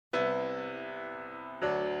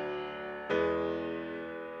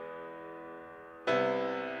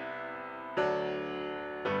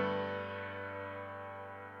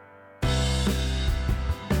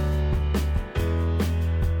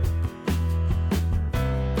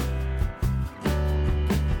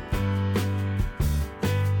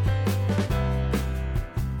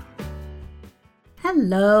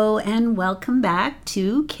Hello and welcome back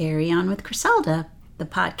to Carry On with Griselda, the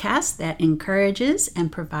podcast that encourages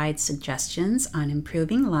and provides suggestions on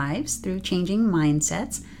improving lives through changing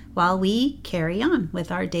mindsets while we carry on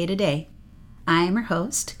with our day-to-day. I am your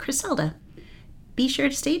host, Griselda. Be sure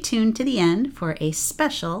to stay tuned to the end for a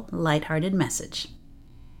special lighthearted message.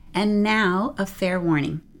 And now, a fair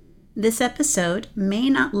warning. This episode may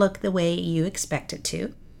not look the way you expect it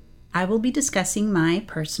to. I will be discussing my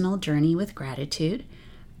personal journey with gratitude.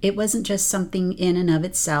 It wasn't just something in and of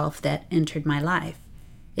itself that entered my life.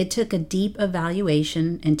 It took a deep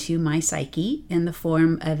evaluation into my psyche in the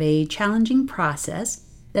form of a challenging process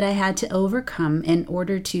that I had to overcome in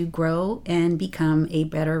order to grow and become a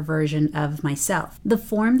better version of myself. The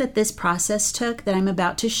form that this process took that I'm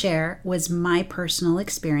about to share was my personal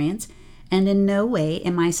experience, and in no way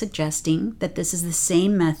am I suggesting that this is the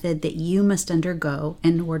same method that you must undergo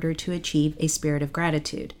in order to achieve a spirit of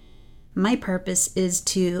gratitude. My purpose is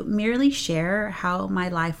to merely share how my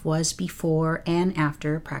life was before and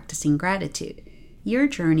after practicing gratitude. Your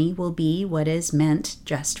journey will be what is meant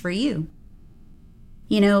just for you.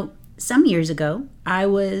 You know, some years ago, I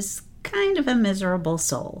was kind of a miserable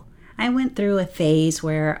soul. I went through a phase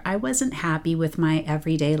where I wasn't happy with my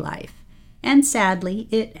everyday life. And sadly,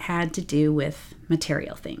 it had to do with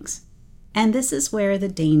material things. And this is where the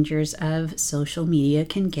dangers of social media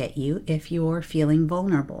can get you if you're feeling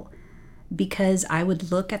vulnerable. Because I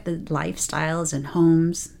would look at the lifestyles and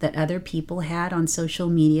homes that other people had on social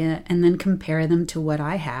media and then compare them to what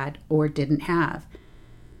I had or didn't have.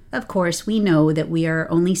 Of course, we know that we are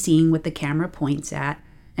only seeing what the camera points at,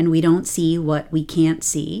 and we don't see what we can't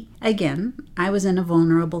see. Again, I was in a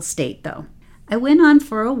vulnerable state though. I went on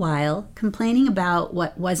for a while complaining about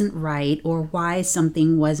what wasn't right or why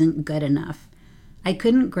something wasn't good enough. I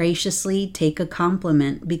couldn't graciously take a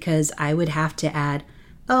compliment because I would have to add,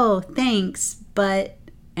 "Oh, thanks, but,"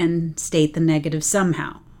 and state the negative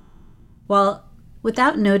somehow. Well,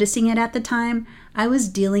 without noticing it at the time, I was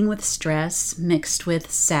dealing with stress mixed with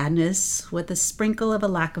sadness with a sprinkle of a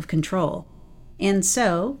lack of control. And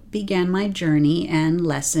so began my journey and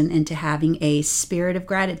lesson into having a spirit of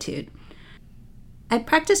gratitude. I'd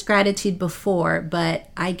practiced gratitude before,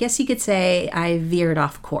 but I guess you could say I veered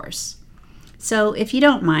off course. So if you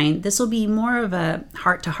don't mind, this will be more of a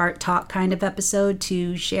heart-to-heart talk kind of episode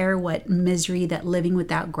to share what misery that living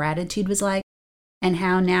without gratitude was like and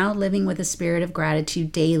how now living with a spirit of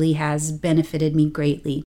gratitude daily has benefited me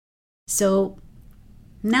greatly. So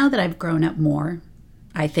now that I've grown up more,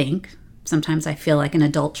 I think, sometimes I feel like an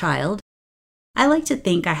adult child, I like to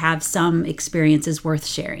think I have some experiences worth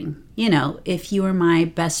sharing. You know, if you were my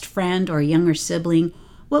best friend or younger sibling,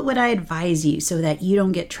 what would I advise you so that you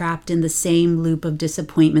don't get trapped in the same loop of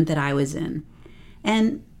disappointment that I was in?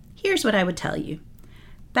 And here's what I would tell you.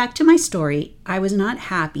 Back to my story, I was not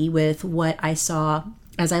happy with what I saw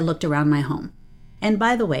as I looked around my home. And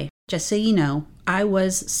by the way, just so you know, I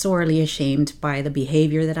was sorely ashamed by the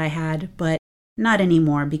behavior that I had, but not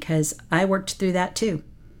anymore because I worked through that too.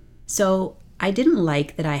 So I didn't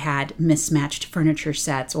like that I had mismatched furniture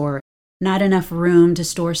sets or not enough room to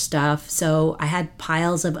store stuff, so I had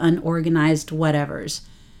piles of unorganized whatevers.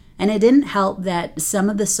 And it didn't help that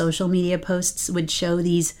some of the social media posts would show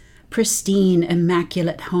these pristine,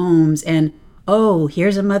 immaculate homes and, oh,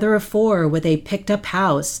 here's a mother of four with a picked-up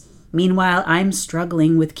house. Meanwhile, I'm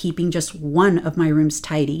struggling with keeping just one of my rooms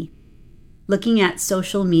tidy. Looking at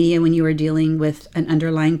social media when you are dealing with an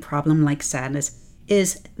underlying problem like sadness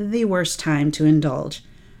is the worst time to indulge,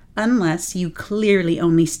 unless you clearly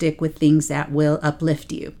only stick with things that will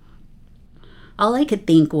uplift you. All I could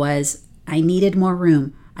think was, I needed more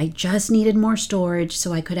room. I just needed more storage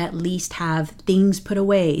so I could at least have things put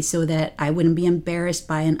away so that I wouldn't be embarrassed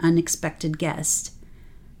by an unexpected guest.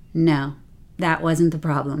 No, that wasn't the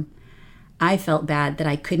problem. I felt bad that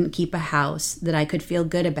I couldn't keep a house that I could feel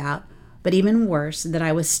good about, but even worse, that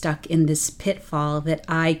I was stuck in this pitfall that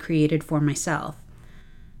I created for myself.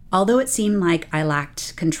 Although it seemed like I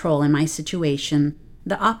lacked control in my situation,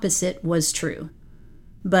 the opposite was true.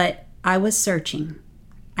 But I was searching.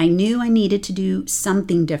 I knew I needed to do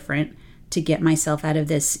something different to get myself out of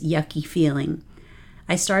this yucky feeling.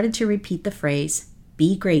 I started to repeat the phrase,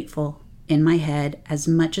 "be grateful," in my head as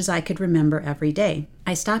much as I could remember every day.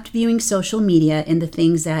 I stopped viewing social media and the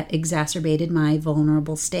things that exacerbated my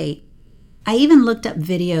vulnerable state. I even looked up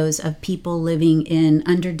videos of people living in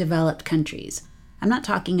underdeveloped countries. I'm not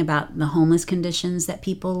talking about the homeless conditions that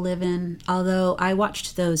people live in, although I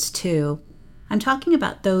watched those too. I'm talking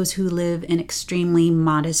about those who live in extremely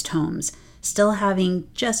modest homes, still having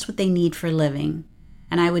just what they need for living.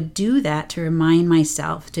 And I would do that to remind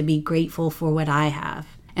myself to be grateful for what I have.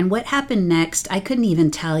 And what happened next, I couldn't even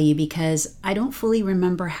tell you because I don't fully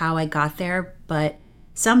remember how I got there, but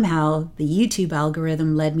somehow the YouTube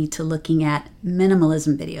algorithm led me to looking at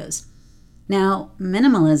minimalism videos. Now,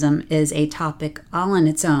 minimalism is a topic all on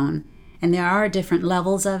its own, and there are different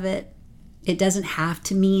levels of it. It doesn't have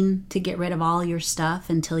to mean to get rid of all your stuff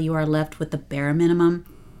until you are left with the bare minimum.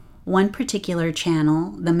 One particular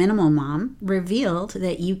channel, The Minimal Mom, revealed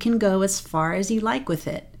that you can go as far as you like with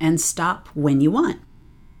it and stop when you want.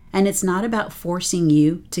 And it's not about forcing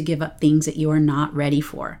you to give up things that you are not ready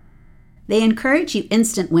for. They encourage you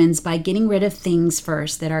instant wins by getting rid of things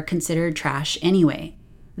first that are considered trash anyway.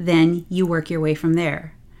 Then you work your way from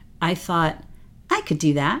there. I thought, I could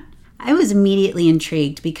do that. I was immediately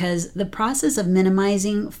intrigued because the process of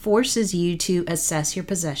minimizing forces you to assess your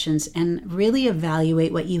possessions and really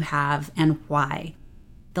evaluate what you have and why.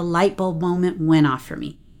 The light bulb moment went off for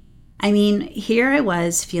me. I mean, here I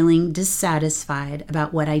was feeling dissatisfied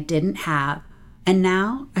about what I didn't have, and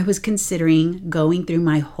now I was considering going through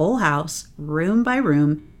my whole house, room by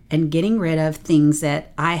room, and getting rid of things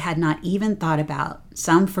that I had not even thought about,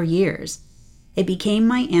 some for years. It became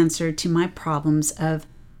my answer to my problems of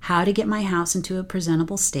how to get my house into a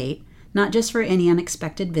presentable state, not just for any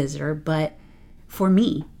unexpected visitor, but for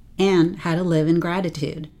me, and how to live in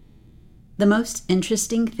gratitude. The most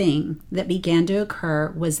interesting thing that began to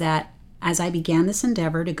occur was that as I began this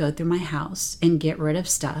endeavor to go through my house and get rid of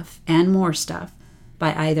stuff and more stuff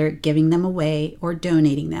by either giving them away or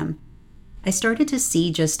donating them, I started to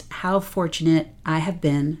see just how fortunate I have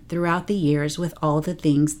been throughout the years with all the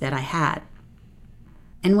things that I had.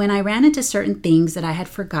 And when I ran into certain things that I had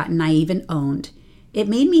forgotten I even owned, it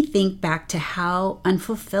made me think back to how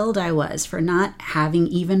unfulfilled I was for not having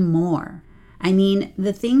even more. I mean,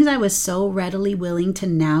 the things I was so readily willing to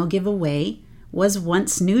now give away was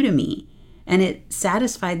once new to me, and it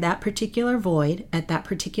satisfied that particular void at that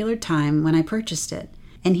particular time when I purchased it.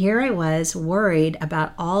 And here I was worried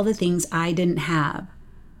about all the things I didn't have.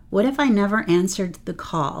 What if I never answered the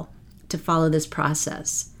call to follow this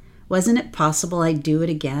process? Wasn't it possible I'd do it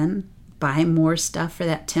again? Buy more stuff for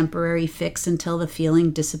that temporary fix until the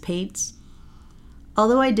feeling dissipates?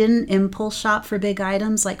 Although I didn't impulse shop for big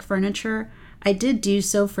items like furniture, I did do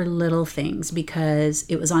so for little things because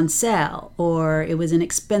it was on sale or it was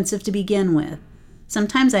inexpensive to begin with.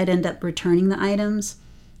 Sometimes I'd end up returning the items.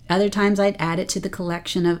 Other times I'd add it to the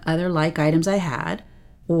collection of other like items I had.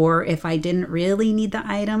 Or if I didn't really need the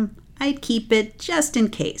item, I'd keep it just in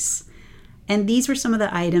case. And these were some of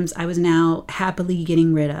the items I was now happily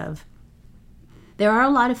getting rid of. There are a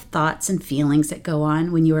lot of thoughts and feelings that go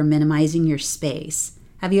on when you are minimizing your space.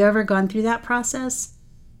 Have you ever gone through that process?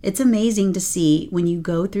 It's amazing to see when you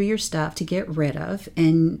go through your stuff to get rid of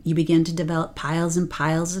and you begin to develop piles and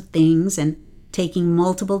piles of things and taking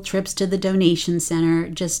multiple trips to the donation center,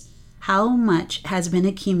 just how much has been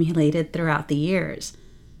accumulated throughout the years.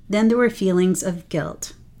 Then there were feelings of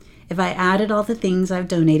guilt. If I added all the things I've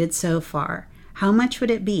donated so far, how much would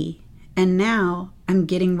it be? And now I'm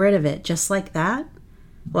getting rid of it just like that?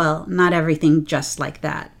 Well, not everything just like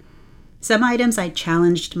that. Some items I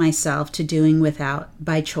challenged myself to doing without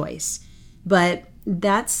by choice. But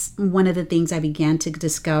that's one of the things I began to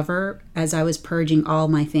discover as I was purging all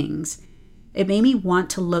my things. It made me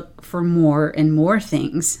want to look for more and more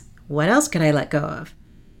things. What else could I let go of?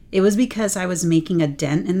 It was because I was making a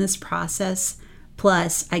dent in this process.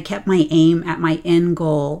 Plus, I kept my aim at my end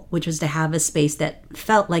goal, which was to have a space that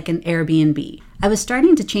felt like an Airbnb. I was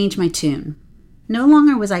starting to change my tune. No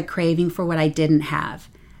longer was I craving for what I didn't have.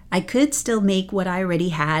 I could still make what I already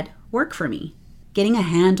had work for me. Getting a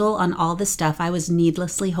handle on all the stuff I was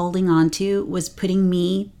needlessly holding on to was putting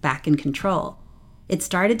me back in control. It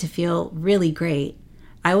started to feel really great.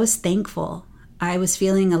 I was thankful. I was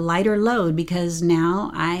feeling a lighter load because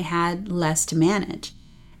now I had less to manage.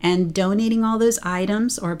 And donating all those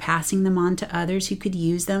items or passing them on to others who could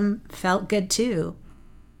use them felt good too.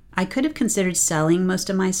 I could have considered selling most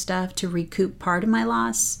of my stuff to recoup part of my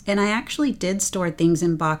loss, and I actually did store things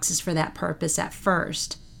in boxes for that purpose at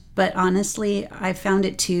first. But honestly, I found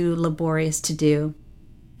it too laborious to do.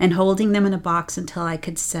 And holding them in a box until I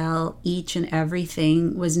could sell each and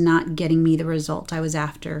everything was not getting me the result I was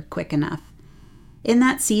after quick enough. In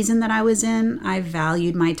that season that I was in, I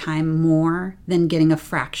valued my time more than getting a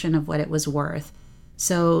fraction of what it was worth.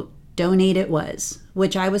 So donate it was,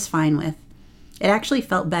 which I was fine with. It actually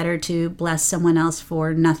felt better to bless someone else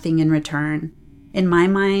for nothing in return. In my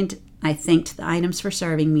mind, I thanked the items for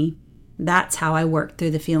serving me. That's how I worked through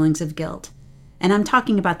the feelings of guilt. And I'm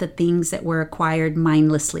talking about the things that were acquired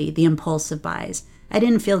mindlessly, the impulsive buys. I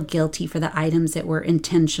didn't feel guilty for the items that were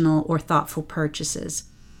intentional or thoughtful purchases.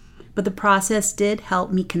 but the process did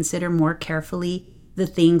help me consider more carefully the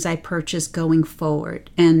things I purchase going forward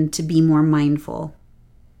and to be more mindful.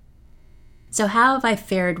 So how have I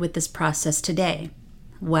fared with this process today?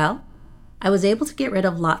 Well, I was able to get rid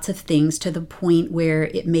of lots of things to the point where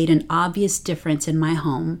it made an obvious difference in my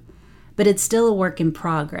home, but it's still a work in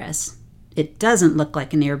progress. It doesn't look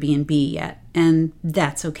like an Airbnb yet, and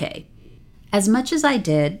that's okay. As much as I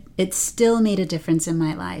did, it still made a difference in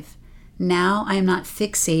my life. Now I am not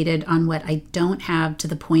fixated on what I don't have to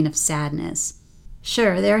the point of sadness.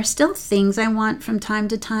 Sure, there are still things I want from time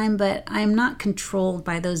to time, but I am not controlled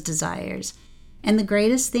by those desires. And the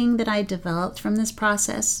greatest thing that I developed from this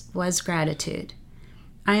process was gratitude.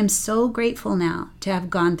 I am so grateful now to have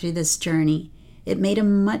gone through this journey. It made a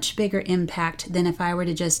much bigger impact than if I were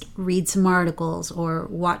to just read some articles or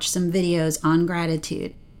watch some videos on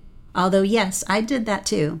gratitude. Although yes, I did that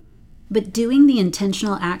too. But doing the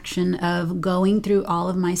intentional action of going through all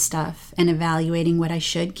of my stuff and evaluating what I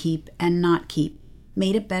should keep and not keep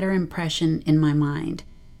made a better impression in my mind.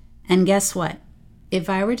 And guess what? If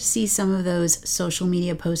I were to see some of those social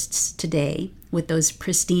media posts today with those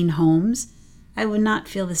pristine homes, I would not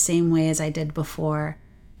feel the same way as I did before,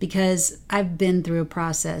 because I've been through a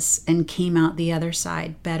process and came out the other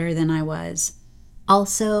side better than I was.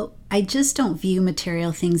 Also, I just don't view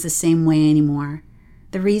material things the same way anymore.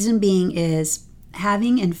 The reason being is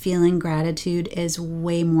having and feeling gratitude is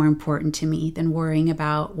way more important to me than worrying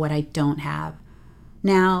about what I don't have.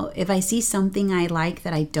 Now, if I see something I like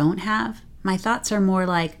that I don't have, my thoughts are more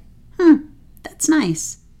like, that's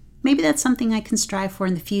nice. Maybe that's something I can strive for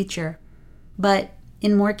in the future. But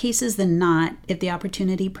in more cases than not, if the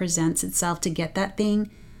opportunity presents itself to get that thing,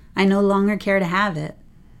 I no longer care to have it.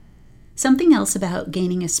 Something else about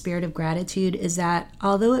gaining a spirit of gratitude is that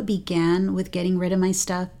although it began with getting rid of my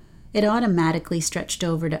stuff, it automatically stretched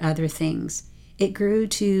over to other things. It grew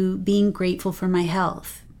to being grateful for my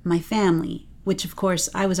health, my family, which of course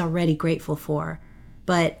I was already grateful for.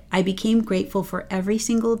 But I became grateful for every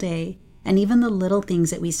single day, and even the little things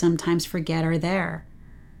that we sometimes forget are there.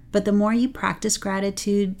 But the more you practice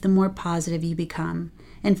gratitude, the more positive you become.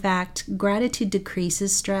 In fact, gratitude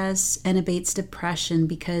decreases stress and abates depression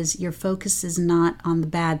because your focus is not on the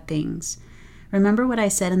bad things. Remember what I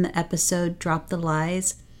said in the episode, Drop the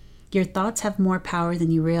Lies? Your thoughts have more power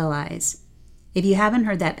than you realize. If you haven't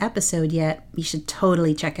heard that episode yet, you should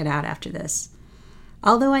totally check it out after this.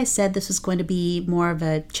 Although I said this was going to be more of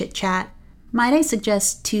a chit-chat, might I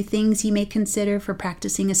suggest 2 things you may consider for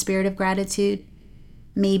practicing a spirit of gratitude?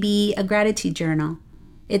 Maybe a gratitude journal.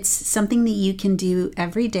 It's something that you can do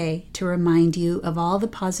every day to remind you of all the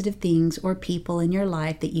positive things or people in your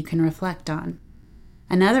life that you can reflect on.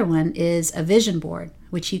 Another one is a vision board,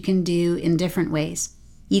 which you can do in different ways.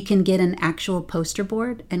 You can get an actual poster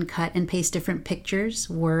board and cut and paste different pictures,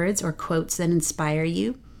 words, or quotes that inspire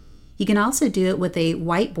you. You can also do it with a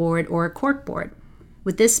whiteboard or a corkboard.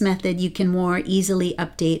 With this method, you can more easily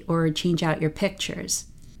update or change out your pictures.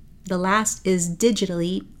 The last is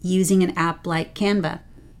digitally using an app like Canva.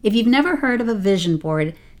 If you've never heard of a vision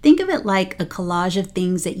board, think of it like a collage of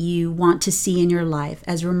things that you want to see in your life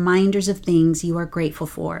as reminders of things you are grateful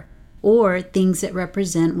for, or things that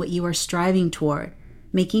represent what you are striving toward,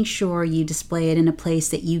 making sure you display it in a place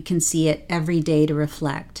that you can see it every day to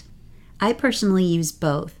reflect. I personally use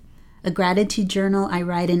both. A gratitude journal I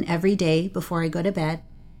write in every day before I go to bed,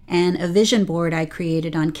 and a vision board I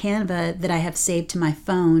created on Canva that I have saved to my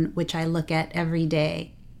phone, which I look at every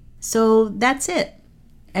day. So that's it.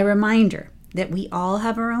 A reminder that we all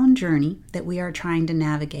have our own journey that we are trying to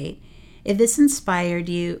navigate. If this inspired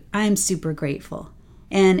you, I'm super grateful.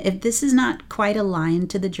 And if this is not quite aligned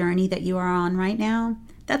to the journey that you are on right now,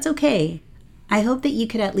 that's okay. I hope that you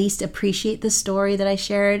could at least appreciate the story that I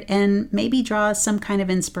shared and maybe draw some kind of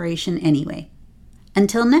inspiration anyway.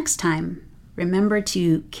 Until next time, remember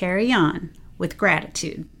to carry on with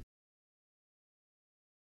gratitude.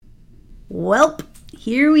 Welp,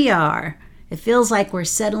 here we are. It feels like we're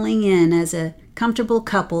settling in as a comfortable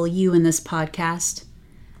couple, you and this podcast.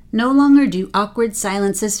 No longer do awkward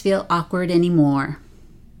silences feel awkward anymore.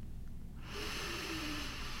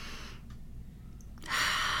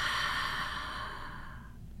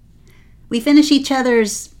 We finish each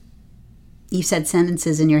other's... You said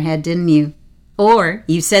sentences in your head, didn't you? Or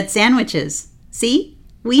you said sandwiches. See?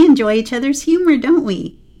 We enjoy each other's humor, don't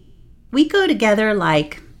we? We go together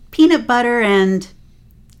like peanut butter and...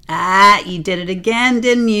 you did it again,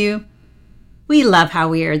 didn't you? We love how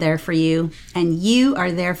we are there for you, and you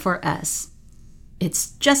are there for us.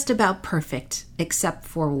 It's just about perfect, except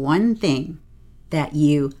for one thing, that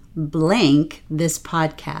you blank this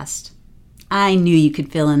podcast. I knew you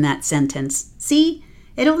could fill in that sentence. See?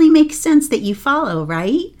 It only makes sense that you follow,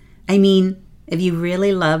 right? I mean, if you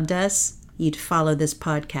really loved us, you'd follow this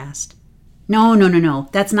podcast. No.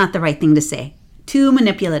 That's not the right thing to say. Too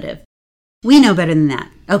manipulative. We know better than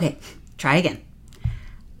that. Okay, try again.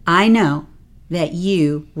 I know that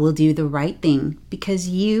you will do the right thing because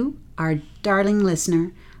you, our darling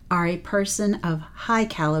listener, are a person of high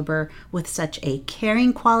caliber with such a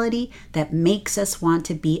caring quality that makes us want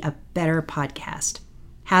to be a better podcast.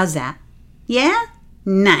 How's that? Yeah?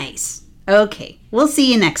 Nice. Okay, we'll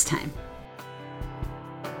see you next time.